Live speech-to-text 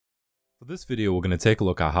For this video, we're going to take a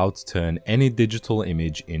look at how to turn any digital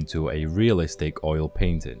image into a realistic oil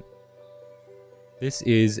painting. This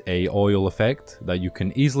is an oil effect that you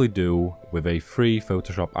can easily do with a free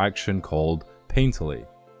Photoshop action called Painterly.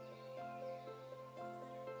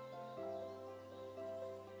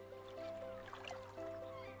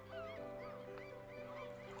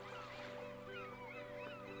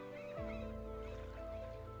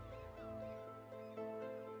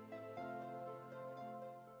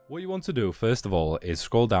 What you want to do first of all is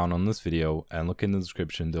scroll down on this video and look in the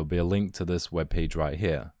description. There'll be a link to this webpage right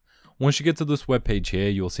here. Once you get to this webpage here,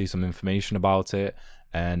 you'll see some information about it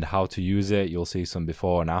and how to use it. You'll see some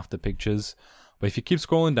before and after pictures. But if you keep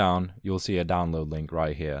scrolling down, you'll see a download link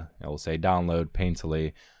right here. It will say download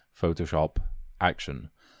Painterly Photoshop action.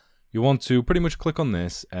 You want to pretty much click on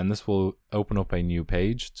this and this will open up a new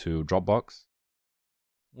page to Dropbox.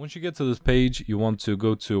 Once you get to this page, you want to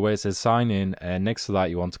go to where it says sign in, and next to that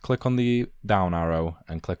you want to click on the down arrow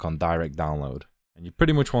and click on direct download. And you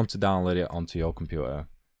pretty much want to download it onto your computer.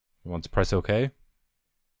 You want to press OK.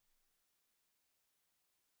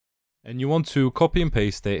 And you want to copy and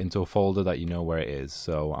paste it into a folder that you know where it is.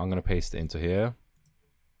 So I'm going to paste it into here.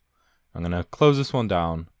 I'm going to close this one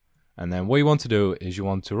down. And then what you want to do is you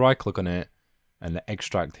want to right click on it and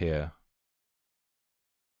extract here.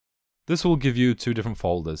 This will give you two different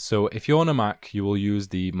folders. So if you're on a Mac, you will use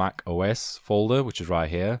the Mac OS folder, which is right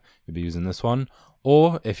here. You'll be using this one.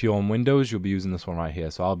 Or if you're on Windows, you'll be using this one right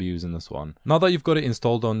here. So I'll be using this one. Now that you've got it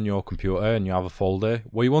installed on your computer and you have a folder,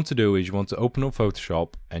 what you want to do is you want to open up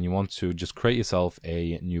Photoshop and you want to just create yourself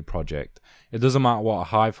a new project. It doesn't matter what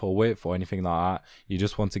height or width or anything like that. You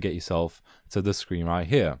just want to get yourself to this screen right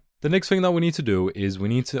here. The next thing that we need to do is we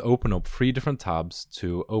need to open up 3 different tabs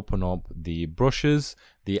to open up the brushes,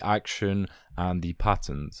 the action, and the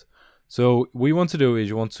patterns. So what you want to do is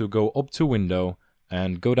you want to go up to window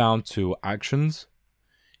and go down to actions.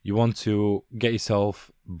 You want to get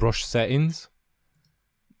yourself brush settings,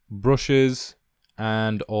 brushes,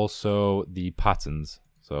 and also the patterns.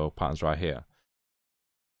 So patterns right here.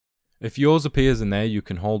 If yours appears in there, you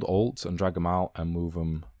can hold Alt and drag them out and move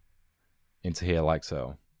them into here like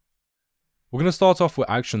so. We're going to start off with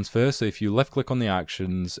actions first. So if you left click on the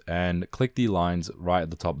actions and click the lines right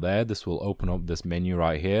at the top there, this will open up this menu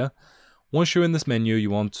right here. Once you're in this menu, you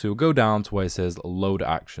want to go down to where it says load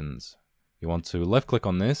actions. You want to left click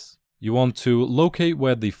on this. You want to locate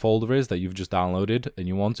where the folder is that you've just downloaded and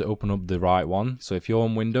you want to open up the right one. So if you're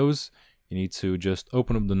on Windows, you need to just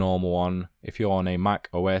open up the normal one. If you're on a Mac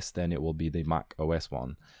OS, then it will be the Mac OS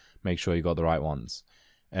one. Make sure you got the right ones.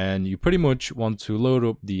 And you pretty much want to load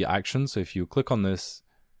up the action. So if you click on this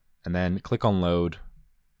and then click on load,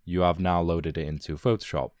 you have now loaded it into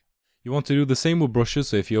Photoshop. You want to do the same with brushes.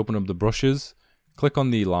 So if you open up the brushes, click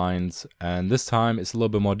on the lines, and this time it's a little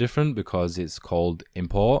bit more different because it's called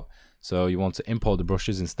import. So you want to import the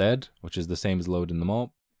brushes instead, which is the same as loading them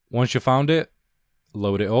up. Once you found it,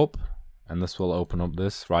 load it up, and this will open up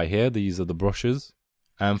this right here. These are the brushes.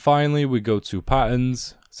 And finally, we go to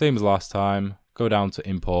patterns, same as last time. Go down to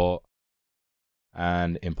import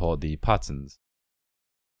and import the patterns.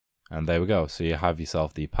 And there we go. So you have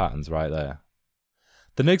yourself the patterns right there.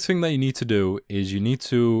 The next thing that you need to do is you need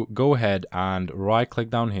to go ahead and right click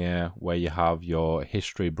down here where you have your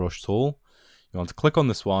history brush tool. You want to click on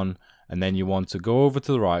this one and then you want to go over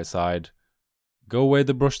to the right side, go where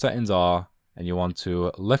the brush settings are, and you want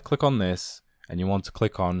to left click on this and you want to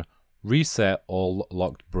click on reset all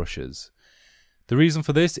locked brushes. The reason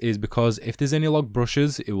for this is because if there's any locked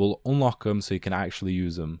brushes, it will unlock them so you can actually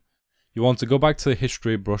use them. You want to go back to the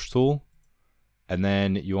history brush tool and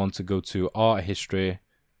then you want to go to art history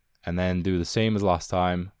and then do the same as last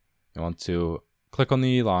time. You want to click on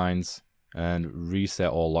the lines and reset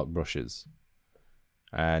all locked brushes.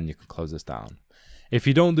 And you can close this down. If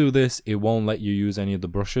you don't do this, it won't let you use any of the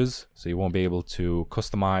brushes, so you won't be able to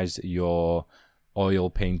customize your oil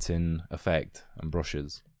painting effect and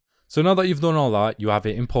brushes. So now that you've done all that, you have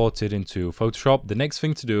it imported into Photoshop. The next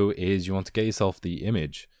thing to do is you want to get yourself the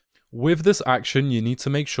image. With this action, you need to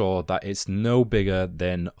make sure that it's no bigger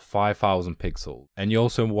than 5,000 pixels. And you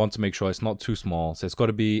also want to make sure it's not too small, so it's got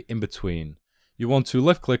to be in between. You want to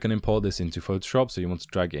left click and import this into Photoshop. So you want to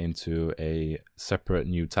drag it into a separate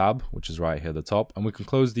new tab, which is right here at the top. And we can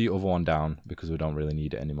close the other one down because we don't really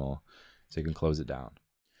need it anymore. So you can close it down.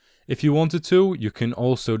 If you wanted to, you can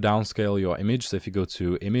also downscale your image. So if you go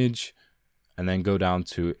to image and then go down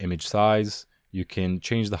to image size, you can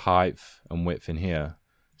change the height and width in here.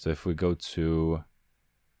 So if we go to,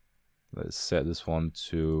 let's set this one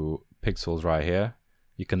to pixels right here,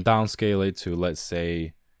 you can downscale it to, let's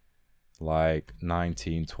say, like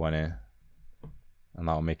 1920. and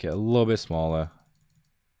that'll make it a little bit smaller,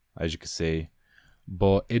 as you can see.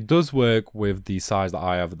 But it does work with the size that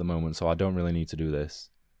I have at the moment, so I don't really need to do this.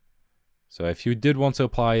 So if you did want to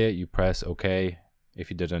apply it, you press OK. If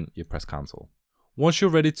you didn't, you press cancel. Once you're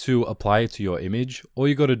ready to apply it to your image, all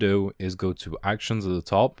you got to do is go to Actions at the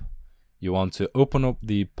top. You want to open up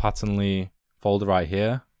the Patternly folder right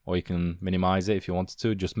here, or you can minimize it if you wanted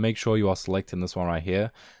to. Just make sure you are selecting this one right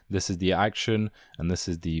here. This is the action, and this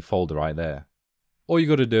is the folder right there. All you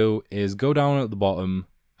got to do is go down at the bottom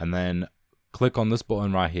and then click on this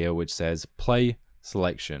button right here which says Play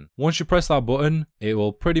Selection. Once you press that button, it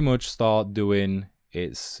will pretty much start doing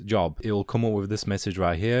its job. It will come up with this message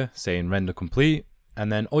right here saying render complete,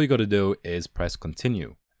 and then all you got to do is press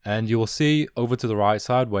continue. And you will see over to the right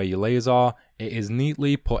side where your layers are, it is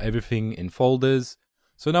neatly put everything in folders.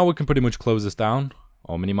 So now we can pretty much close this down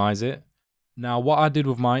or minimize it. Now what I did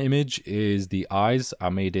with my image is the eyes, I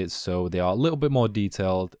made it so they are a little bit more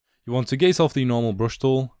detailed. You want to get yourself the normal brush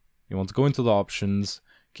tool. You want to go into the options,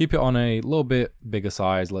 keep it on a little bit bigger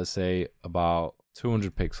size, let's say about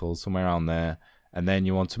 200 pixels, somewhere around there. And then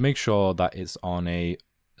you want to make sure that it's on a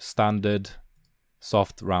standard,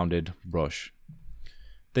 soft, rounded brush.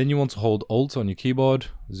 Then you want to hold Alt on your keyboard,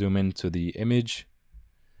 zoom into the image.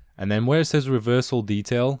 And then where it says Reversal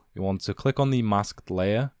Detail, you want to click on the masked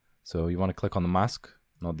layer. So you want to click on the mask,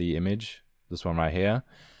 not the image, this one right here.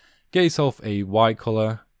 Get yourself a white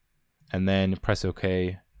color, and then press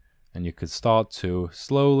OK. And you could start to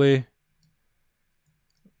slowly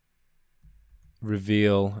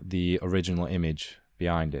reveal the original image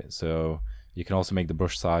behind it. So you can also make the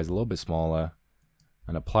brush size a little bit smaller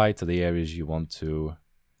and apply it to the areas you want to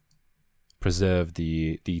preserve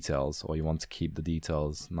the details, or you want to keep the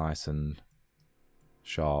details nice and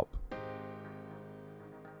sharp.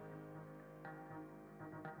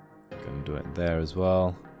 Gonna do it there as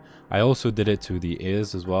well. I also did it to the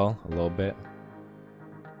ears as well, a little bit.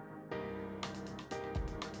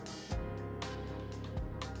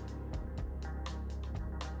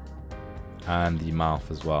 And the mouth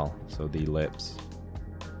as well, so the lips.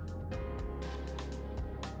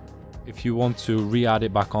 If you want to re-add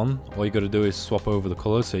it back on, all you got to do is swap over the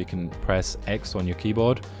colors, so you can press X on your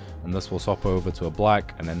keyboard and this will swap over to a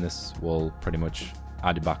black, and then this will pretty much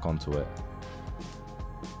add it back onto it.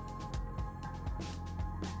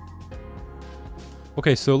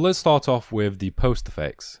 Okay, so let's start off with the post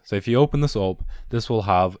effects. So if you open this up, this will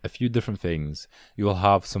have a few different things. You will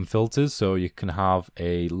have some filters, so you can have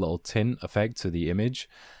a little tint effect to the image.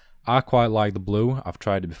 I quite like the blue. I've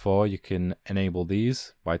tried it before. You can enable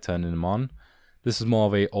these by turning them on. This is more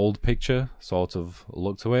of a old picture sort of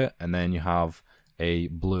look to it, and then you have a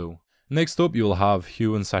blue. Next up, you'll have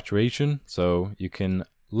hue and saturation. So you can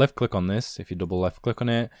left click on this. If you double left click on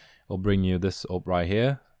it, it'll bring you this up right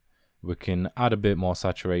here. We can add a bit more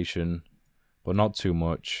saturation, but not too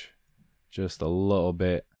much, just a little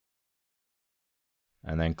bit,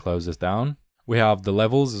 and then close this down. We have the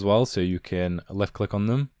levels as well, so you can left click on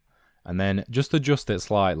them and then just adjust it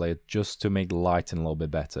slightly just to make the lighting a little bit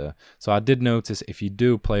better. So I did notice if you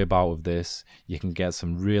do play about with this, you can get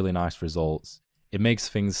some really nice results. It makes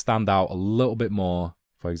things stand out a little bit more.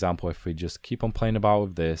 For example, if we just keep on playing about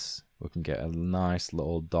with this, we can get a nice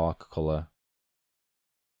little dark color.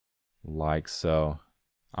 Like so.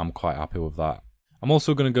 I'm quite happy with that. I'm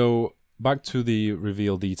also going to go back to the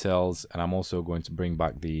reveal details, and I'm also going to bring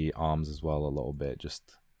back the arms as well a little bit,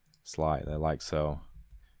 just slightly, like so.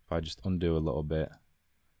 If I just undo a little bit,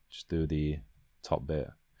 just do the top bit.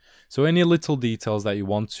 So any little details that you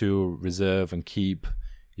want to reserve and keep,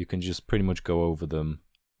 you can just pretty much go over them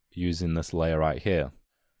using this layer right here.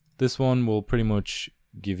 This one will pretty much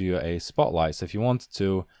give you a spotlight, so if you wanted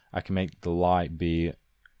to, I can make the light be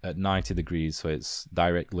at 90 degrees, so it's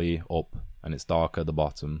directly up and it's darker at the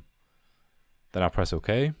bottom. Then I press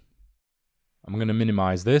OK. I'm going to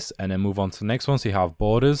minimize this and then move on to the next one. So you have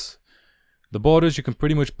borders. The borders, you can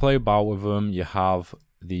pretty much play about with them. You have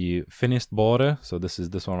the finished border, so this is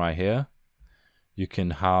this one right here. You can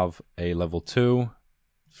have a level 2,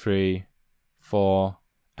 3, 4,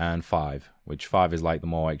 and 5, which 5 is like the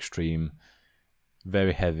more extreme,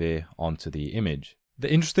 very heavy onto the image.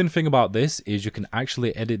 The interesting thing about this is you can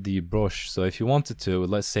actually edit the brush. So if you wanted to,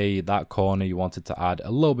 let's say that corner you wanted to add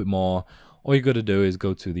a little bit more, all you got to do is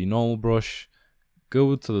go to the normal brush,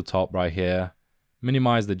 go to the top right here,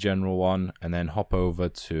 minimize the general one, and then hop over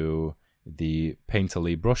to the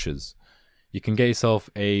painterly brushes. You can get yourself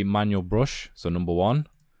a manual brush, so number 1,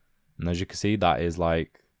 and as you can see, that is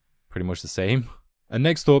like pretty much the same. And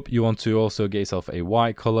next up, you want to also get yourself a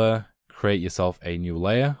white color, create yourself a new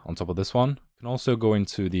layer on top of this one. You can also go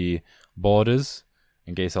into the borders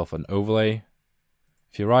and get yourself an overlay,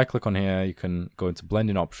 If you right click on here, you can go into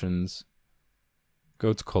blending options,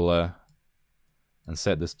 go to color, and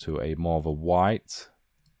set this to a more of a white,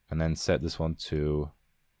 and then set this one to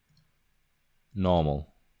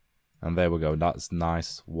normal. And there we go, that's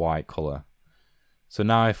nice white color. So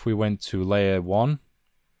now if we went to layer 1,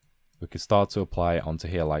 we could start to apply it onto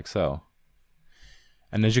here like so.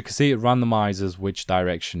 And as you can see, it randomizes which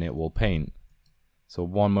direction it will paint. So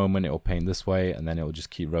one moment it will paint this way, and then it will just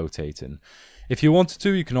keep rotating. If you wanted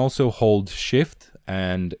to, you can also hold shift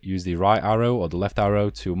and use the right arrow or the left arrow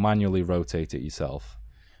to manually rotate it yourself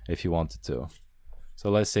if you wanted to. So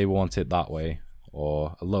let's say we want it that way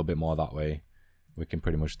or a little bit more that way. We can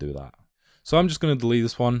pretty much do that. So I'm just going to delete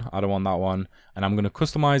this one. I don't want that one. And I'm going to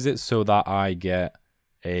customize it so that I get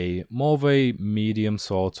a more of a medium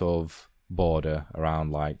sort of border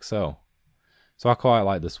around like so. So I quite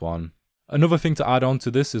like this one. Another thing to add on to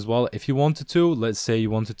this as well, if you wanted to, let's say you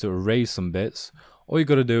wanted to erase some bits, all you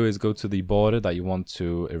got to do is go to the border that you want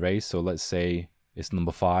to erase. So let's say it's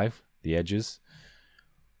number 5, the edges.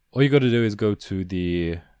 All you got to do is go to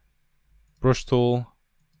the brush tool,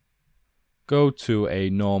 go to a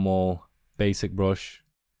normal basic brush,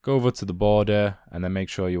 go over to the border, and then make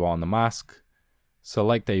sure you are on the mask.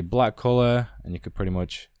 Select a black color, and you could pretty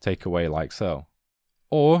much take away like so.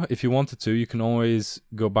 Or if you wanted to, you can always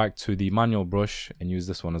go back to the manual brush and use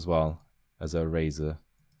this one as well as a eraser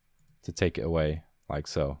to take it away like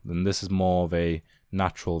so. Then this is more of a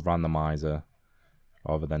natural randomizer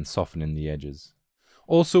rather than softening the edges.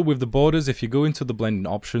 Also with the borders, if you go into the blending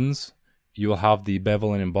options, you will have the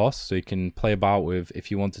bevel and emboss, so you can play about with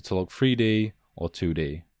if you want it to look 3D or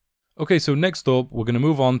 2D. Okay, so next up, we're going to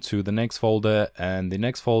move on to the next folder, and the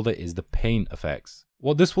next folder is the paint effects.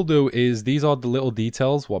 What this will do is these are the little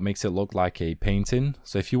details, what makes it look like a painting.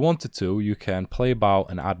 So if you wanted to, you can play about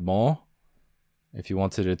and add more. If you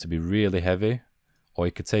wanted it to be really heavy, or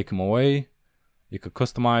you could take them away. You could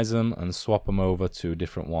customize them and swap them over to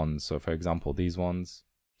different ones. So for example, these ones.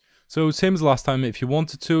 So same as last time, if you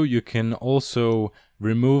wanted to, you can also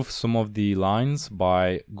remove some of the lines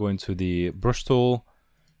by going to the brush tool,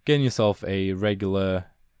 getting yourself a regular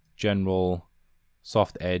general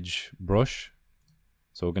soft edge brush.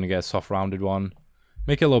 So we're going to get a soft rounded one,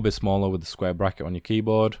 make it a little bit smaller with the square bracket on your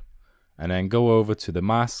keyboard, and then go over to the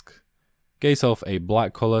mask, get yourself a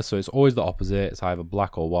black color. So it's always the opposite, it's either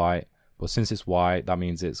black or white, but since it's white, that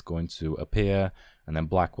means it's going to appear, and then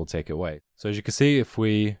black will take it away. So as you can see, if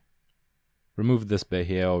we remove this bit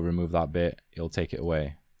here or remove that bit, it'll take it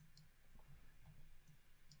away.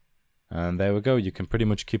 And there we go, you can pretty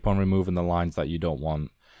much keep on removing the lines that you don't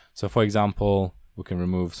want. So for example, we can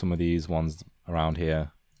remove some of these ones around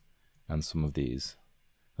here and some of these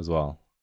as well.